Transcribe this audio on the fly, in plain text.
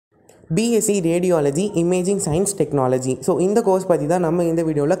Bsc Radiology Imaging Science Technology. So இந்த course பற்றி தான் நம்ம இந்த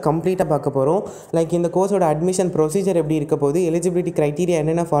வீடியோவில் கம்ப்ளீட்டாக பார்க்க போகிறோம். லைக் இந்த கோர்ஸோட அட்மிஷன் ப்ரொசீஜர் எப்படி இருக்க போகுது, எலிஜிபிலிட்டி க்ரைட்டீரியா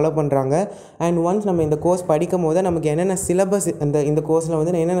என்னென்ன ஃபாலோ பண்ணுறாங்க, அண்ட் ஒன்ஸ் நம்ம இந்த கோர்ஸ் படிக்கும் போது நமக்கு என்னென்ன சிலபஸ் இந்த கோர்ஸில்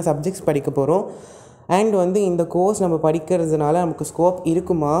வந்து என்னென்ன சப்ஜெக்ட்ஸ் படிக்க போகிறோம், அண்ட் வந்து இந்த கோர்ஸ் நம்ம படிக்கிறதுனால நமக்கு ஸ்கோப்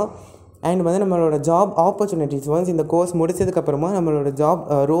இருக்குமா, அண்ட் வந்து நம்மளோட ஜாப் ஆப்பர்ச்சுனிட்டிஸ் ஒன்ஸ் இந்த கோர்ஸ் முடிச்சதுக்கப்புறமா நம்மளோட ஜாப்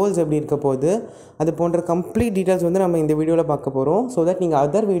ரோல்ஸ் எப்படி இருக்க போகுது, அது போன்ற கம்ப்ளீட் டீட்டெயில்ஸ் வந்து நம்ம இந்த வீடியோவில் பார்க்க போகிறோம். ஸோ தட் நீங்கள்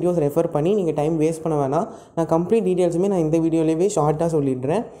அதர் வீடியோஸ் ரெஃபர் பண்ணி நீங்கள் டைம் வேஸ்ட் பண்ண வேணாம். நான் கம்ப்ளீட் டீட்டெயில்ஸுமே நான் இந்த வீடியோலேயே ஷார்ட்டாக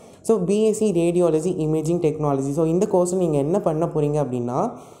சொல்லிடுறேன். So BSc radiology imaging technology. So இந்த கோர்ஸில் நீங்கள் என்ன பண்ண போகிறீங்க அப்படின்னா,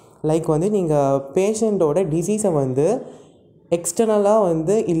 லைக் வந்து நீங்கள் பேஷண்ட்டோட டிசீஸை வந்து எக்ஸ்டர்னலாக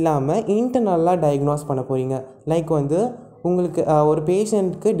வந்து இல்லாமல் இன்டர்னலாக டயக்னோஸ் பண்ண போகிறீங்க. லைக் வந்து உங்களுக்கு ஒரு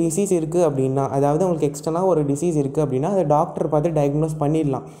பேஷண்ட்டுக்கு டிசீஸ் இருக்குது அப்படின்னா, அதாவது உங்களுக்கு எக்ஸ்டர்னலாக ஒரு டிசீஸ் இருக்குது அப்படின்னா அதை டாக்டர் பார்த்து டயக்னோஸ்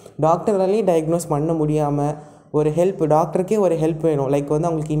பண்ணிடலாம். டாக்டராலேயே டயக்னோஸ் பண்ண முடியாமல் ஒரு ஹெல்ப், டாக்டருக்கே ஒரு ஹெல்ப் வேணும். லைக் வந்து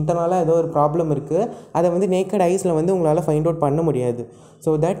அவங்களுக்கு இன்டர்னலாக ஏதோ ஒரு ப்ராப்ளம் இருக்குது, அதை வந்து நேக்கட் ஐஸில் வந்து உங்களால் ஃபைண்ட் அவுட் பண்ண முடியாது.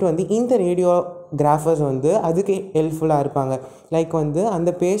 ஸோ தட் வந்து இந்த ரேடியோகிராஃபர்ஸ் வந்து அதுக்கு ஹெல்ப்ஃபுல்லாக இருப்பாங்க. லைக் வந்து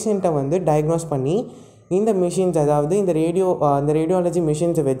அந்த பேஷண்ட்டை வந்து டயக்னோஸ் பண்ணி இந்த மிஷின்ஸ், அதாவது இந்த ரேடியாலஜி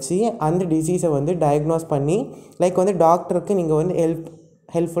மிஷின்ஸை வச்சு அந்த டிசீஸை வந்து டயக்னோஸ் பண்ணி லைக் வந்து டாக்டருக்கு நீங்கள் வந்து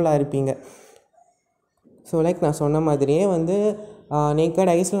ஹெல்ப்ஃபுல்லாக இருப்பீங்க. ஸோ லைக் நான் சொன்ன மாதிரியே வந்து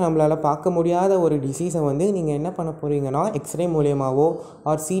நேக்கட் ஐஸில் நம்மளால் பார்க்க முடியாத ஒரு டிசீஸை வந்து நீங்கள் என்ன பண்ண போகிறீங்கன்னா, x ray மூலியமாகவோ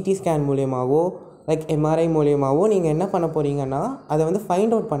R CT scan மூலியமாகவோ like MRI மூலியமாகவோ நீங்கள் என்ன பண்ண போகிறீங்கன்னா அதை வந்து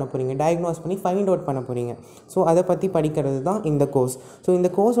ஃபைண்ட் அவுட் பண்ண போகிறீங்க, டயக்னோஸ் பண்ணி ஃபைண்ட் அவுட் பண்ண போகிறீங்க. ஸோ அதை பற்றி படிக்கிறது தான் இந்த கோர்ஸ். ஸோ இந்த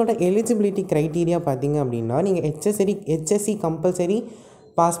கோர்ஸோட எலிஜிபிலிட்டி க்ரைட்டீரியா பார்த்தீங்க அப்படின்னா, நீங்கள் ஹெச்எஸ்சி கம்பல்சரி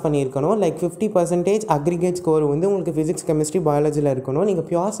பாஸ் பண்ணியிருக்கணும். லைக் 50% அக்ரிகேட் ஸ்கோர் வந்து உங்களுக்கு ஃபிசிக்ஸ் கெமிஸ்ட்ரி பயாலஜியில் இருக்கணும். நீங்கள்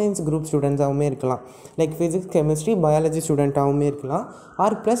பியூர் சயின்ஸ் குரூப் ஸ்டூடெண்ட்ஸாகவுமே இருக்கலாம், லைக் ஃபிசிக்ஸ் கெமிஸ்ட்ரி பயாலஜி ஸ்டூடெண்ட்டாகவுமே இருக்கலாம்,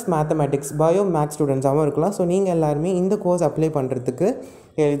 R plus mathematics bio maths ஸ்டூடெண்ட்ஸாகவும் இருக்கலாம். ஸோ நீங்கள் எல்லாருமே இந்த கோர்ஸ் அப்ளை பண்ணுறதுக்கு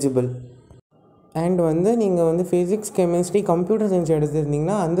எலிஜிபிள். அண்ட் வந்து நீங்கள் வந்து ஃபிசிக்ஸ் கெமிஸ்ட்ரி கம்ப்யூட்டர் சயின்ஸ்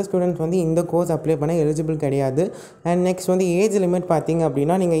எடுத்துருந்தீங்கன்னா அந்த ஸ்டூடெண்ட்ஸ் வந்து இந்த கோர்ஸ் அப்ளை பண்ண எலிஜிபிள் கிடையாது. அண்ட் நெக்ஸ்ட் வந்து ஏஜ் லிமிட் பார்த்தீங்க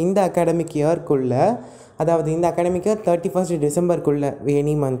அப்படின்னா, நீங்கள் இந்த அகாடமிக் இயர்க்குள்ளே, அதாவது இந்த அகாடமிக் இயர் 31 டிசம்பருக்குள்ளே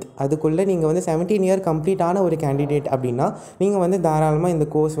எனி மந்த் அதுக்குள்ளே நீங்கள் வந்து 17 இயர் கம்ப்ளீட்டான ஒரு கேண்டிடேட் அப்படின்னா நீங்கள் வந்து தாராளமாக இந்த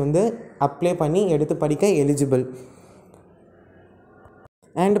கோர்ஸ் வந்து அப்ளை பண்ணி எடுத்து படிக்க எலிஜிபிள்.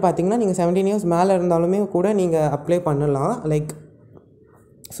 அண்ட் பார்த்தீங்கன்னா நீங்கள் 17 இயர்ஸ் மேலே இருந்தாலுமே கூட நீங்கள் அப்ளை பண்ணலாம். லைக்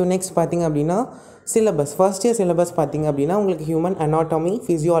ஸோ நெக்ஸ்ட் பார்த்திங்க அப்படின்னா சிலபஸ், ஃபர்ஸ்ட் இயர் சிலபஸ் பார்த்திங்க அப்படின்னா உங்களுக்கு human anatomy,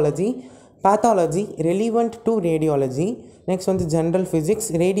 physiology, pathology relevant to radiology, next வந்து general physics,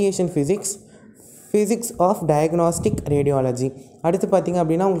 radiation physics, physics of diagnostic radiology. அடுத்து பார்த்திங்க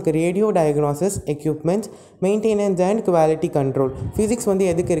அப்படின்னா உங்களுக்கு radio diagnosis equipments, maintenance and quality control. Physics வந்து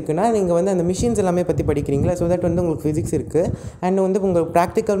எதுக்கு இருக்குன்னா, நீங்கள் வந்து அந்த மிஷின்ஸ் எல்லாமே பற்றி படிக்கிறீங்களா, ஸோ தட் வந்து உங்களுக்கு ஃபிசிக்ஸ் இருக்குது. அண்ட் வந்து உங்களுக்கு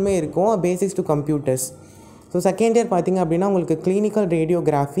ப்ராக்டிக்கலுமே இருக்கும், basics to computers. So second year பார்த்திங்க அப்படின்னா உங்களுக்கு clinical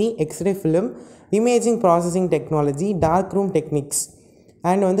radiography, x ray film, imaging processing technology, dark room techniques,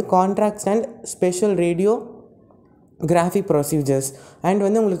 and வந்து contracts and special radiography procedures. And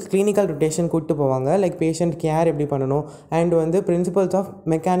வந்து உங்களுக்கு கிளினிக்கல் ரொட்டேஷன் கூப்பிட்டு போவாங்க, லைக் பேஷண்ட் கேர் எப்படி பண்ணணும், அண்ட் வந்து principles of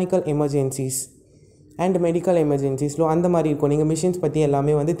mechanical emergencies and medical எமர்ஜென்சிஸில் அந்த மாதிரி இருக்கும். நீங்கள் மிஷின்ஸ் பற்றி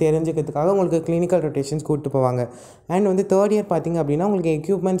எல்லாமே வந்து தெரிஞ்சுக்கிறதுக்காக உங்களுக்கு கிளினிக்கல் ரொட்டேஷன்ஸ் கூப்பிட்டு போவாங்க. அண்ட் வந்து தேர்ட் இயர் பார்த்திங்க அப்படின்னா உங்களுக்கு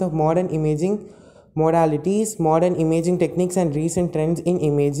equipments of modern imaging, Modalities, modern imaging techniques and recent trends in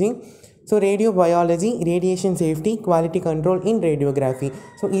imaging. So ரேடியோபயாலஜி, radiation safety, quality control in radiography.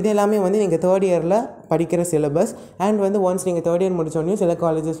 So இது எல்லாமே வந்து நீங்கள் தேர்ட் இயரில் படிக்கிற சிலபஸ். அண்ட் வந்து ஒன்ஸ் நீங்கள் தேர்ட் இயர் முடித்தோடனே சில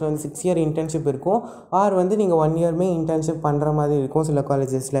காலேஜஸில் வந்து 6 இயர் இன்டர்ன்ஷிப் இருக்கும், ஆர் வந்து நீங்கள் 1 இயருமே இன்டர்ன்ஷிப் பண்ணுற மாதிரி இருக்கும் சில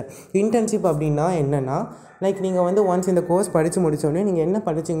காலேஜஸில். இன்டர்ன்ஷிப் அப்படின்னா என்னென்னா, லைக் நீங்கள் வந்து ஒன்ஸ் இந்த கோர்ஸ் படித்து முடித்தோடனே நீங்கள் என்ன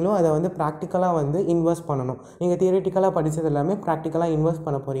படிச்சிங்களோ அதை வந்து ப்ராக்டிக்கலாக வந்து இன்வெஸ்ட் பண்ணணும். நீங்கள் தியரிட்டிக்கலாக படித்தது எல்லாமே ப்ராக்டிக்கலாக இன்வெஸ்ட்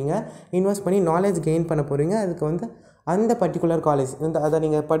பண்ண போகிறீங்க, இன்வெஸ்ட் பண்ணி நாலேஜ் கெயின் பண்ண போகிறீங்க. அதுக்கு வந்து அந்த பர்டிகுலர் காலேஜ் அதை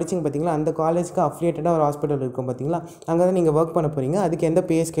நீங்கள் படிச்சிங்க பார்த்தீங்களா, அந்த காலேஜுக்கு அஃபிலியேட்டடாக ஒரு ஹாஸ்பிட்டல் இருக்கும் பார்த்தீங்களா, அங்கே தான் நீங்கள் ஒர்க் பண்ண போகிறீங்க. அதுக்கு எந்த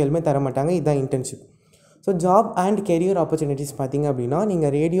பே ஸ்கேலுமே தர மாட்டாங்க. இதுதான் internship. So job and career opportunities பார்த்திங்க அப்படின்னா,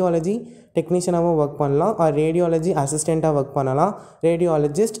 நீங்கள் ரேடியாலஜி டெக்னீஷியனாகவும் ஒர்க் பண்ணலாம், ஆர் ரேடியாலஜி அசிஸ்டண்ட்டாக ஒர்க் பண்ணலாம்,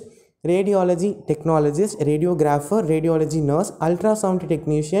 radiologist, radiology technologist, radiographer, radiology nurse, ultrasound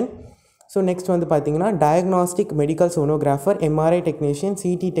technician. So next வந்து பார்த்திங்கன்னா diagnostic medical sonographer, MRI technician,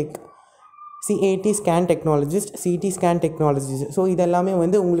 CAD scan technologist, CT scan technologist. So இதெல்லாமே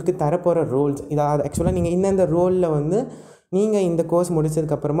வந்து உங்களுக்கு தரப்போகிற ரோல்ஸ். இதாவது ஆக்சுவலாக நீங்கள் இந்தந்த ரோலில் வந்து நீங்கள் இந்த கோர்ஸ்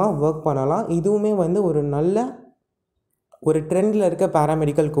முடிச்சதுக்கப்புறமா ஒர்க் பண்ணலாம். இதுவுமே வந்து ஒரு நல்ல ஒரு ட்ரெண்டில் இருக்க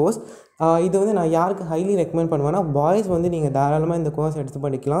பேராமெடிக்கல் கோர்ஸ். இது வந்து நான் யாருக்கு ஹைலி ரெக்கமெண்ட் பண்ணுவேன்னா, பாய்ஸ் வந்து நீங்கள் தாராளமாக இந்த கோர்ஸ் எடுத்து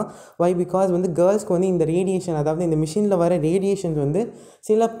படிக்கலாம். வை பிகாஸ் வந்து கேர்ள்ஸ்க்கு வந்து இந்த ரேடியேஷன், அதாவது இந்த மிஷினில் வர ரேடியேஷன்ஸ் வந்து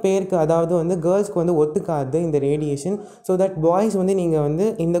சில பேருக்கு, அதாவது வந்து கேர்ள்ஸ்க்கு வந்து ஒத்துக்காது இந்த ரேடியேஷன். ஸோ தட் பாய்ஸ் வந்து நீங்கள் வந்து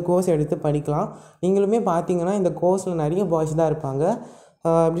இந்த கோர்ஸ் எடுத்து படிக்கலாம். நீங்களுமே பார்த்தீங்கன்னா இந்த கோர்ஸில் நிறைய பாய்ஸ் தான் இருப்பாங்க.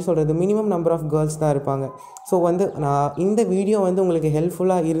 எப்படி சொல்கிறது, மினிமம் நம்பர் ஆஃப் கேர்ள்ஸ் தான் இருப்பாங்க. ஸோ வந்து நான் இந்த வீடியோ வந்து உங்களுக்கு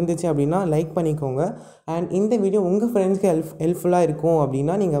ஹெல்ப்ஃபுல்லாக இருந்துச்சு அப்படின்னா லைக் பண்ணிக்கோங்க. அண்ட் இந்த வீடியோ உங்கள் ஃப்ரெண்ட்ஸ்க்கு ஹெல்ப்ஃபுல்லாக இருக்கும்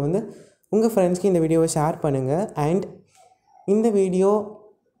அப்படின்னா நீங்கள் வந்து உங்கள் ஃப்ரெண்ட்ஸ்க்கு இந்த வீடியோவை ஷேர் பண்ணுங்கள். அண்ட் இந்த வீடியோ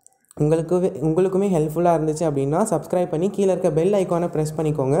உங்களுக்குமே ஹெல்ப்ஃபுல்லாக இருந்துச்சு அப்படின்னா சப்ஸ்கிரைப் பண்ணி கீழே இருக்க பெல் ஐக்கானை ப்ரெஸ்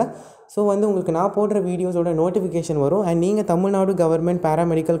பண்ணிக்கோங்க. ஸோ வந்து உங்களுக்கு நான் போடுற வீடியோஸோட நோட்டிஃபிகேஷன் வரும். அண்ட் நீங்கள் Tamil Nadu government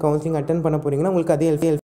paramedical counselling attend பண்ண போகிறீங்கன்னா உங்களுக்கு அது ஹெல்ப்